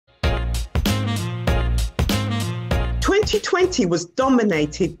2020 was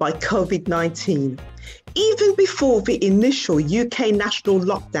dominated by COVID-19. Even before the initial UK national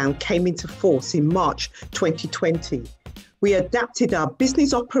lockdown came into force in March 2020, we adapted our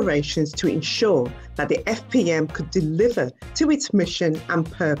business operations to ensure that the FPM could deliver to its mission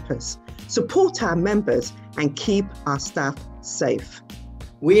and purpose, support our members and keep our staff safe.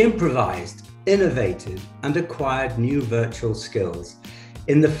 We improvised, innovated and acquired new virtual skills.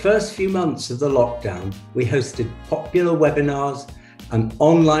 In the first few months of the lockdown, we hosted popular webinars, an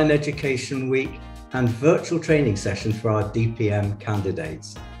online education week and virtual training sessions for our DPM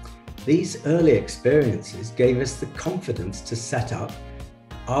candidates. These early experiences gave us the confidence to set up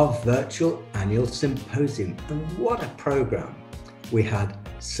our virtual annual symposium, and what a program! We had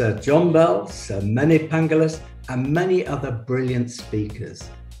Sir John Bell, Sir Many Pangalas and many other brilliant speakers.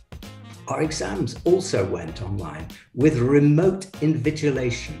 Our exams also went online with remote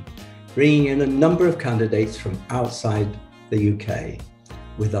invigilation, bringing in a number of candidates from outside the UK,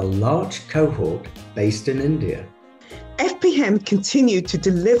 with a large cohort based in India. FPM continued to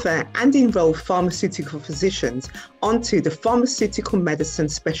deliver and enroll pharmaceutical physicians onto the Pharmaceutical Medicine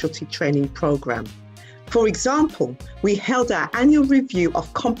Specialty Training Programme. For example, we held our annual review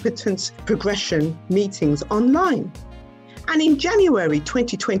of competence progression meetings online. And in January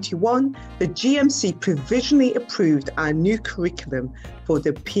 2021, the GMC provisionally approved our new curriculum for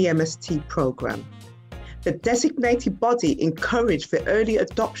the PMST programme. The designated body encouraged the early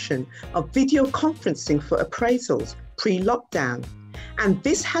adoption of video conferencing for appraisals pre-lockdown, and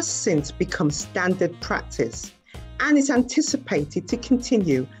this has since become standard practice and is anticipated to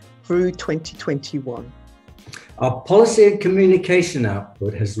continue through 2021. Our policy and communication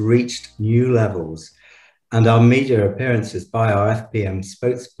output has reached new levels, and our media appearances by our FPM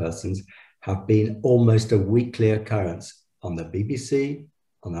spokespersons have been almost a weekly occurrence on the BBC,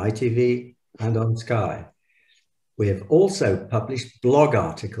 on ITV and on Sky. We have also published blog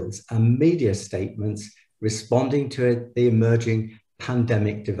articles and media statements responding to the emerging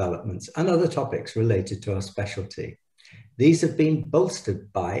pandemic developments and other topics related to our specialty. These have been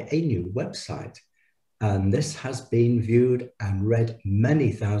bolstered by a new website, and this has been viewed and read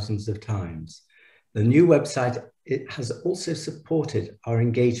many thousands of times. The new website, it has also supported our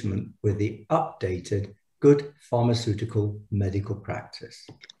engagement with the updated Good Pharmaceutical Medical Practice.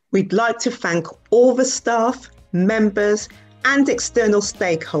 We'd like to thank all the staff, members and external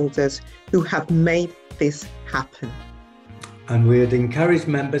stakeholders who have made this happen. And we would encourage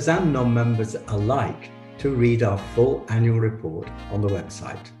members and non-members alike to read our full annual report on the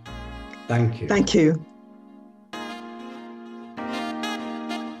website. Thank you. Thank you.